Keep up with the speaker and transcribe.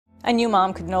I knew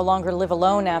Mom could no longer live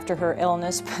alone after her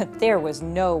illness, but there was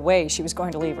no way she was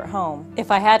going to leave her home.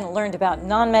 If I hadn't learned about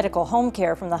non-medical home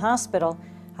care from the hospital,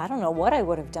 I don't know what I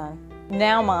would have done.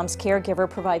 Now Mom's caregiver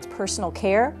provides personal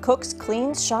care, cooks,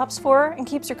 cleans, shops for her, and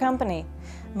keeps her company.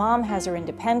 Mom has her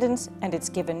independence, and it's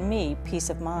given me peace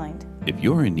of mind. If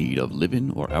you're in need of live-in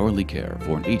or hourly care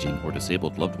for an aging or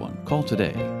disabled loved one, call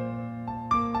today.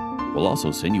 We'll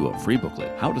also send you a free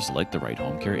booklet, How to Select the Right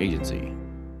Home Care Agency.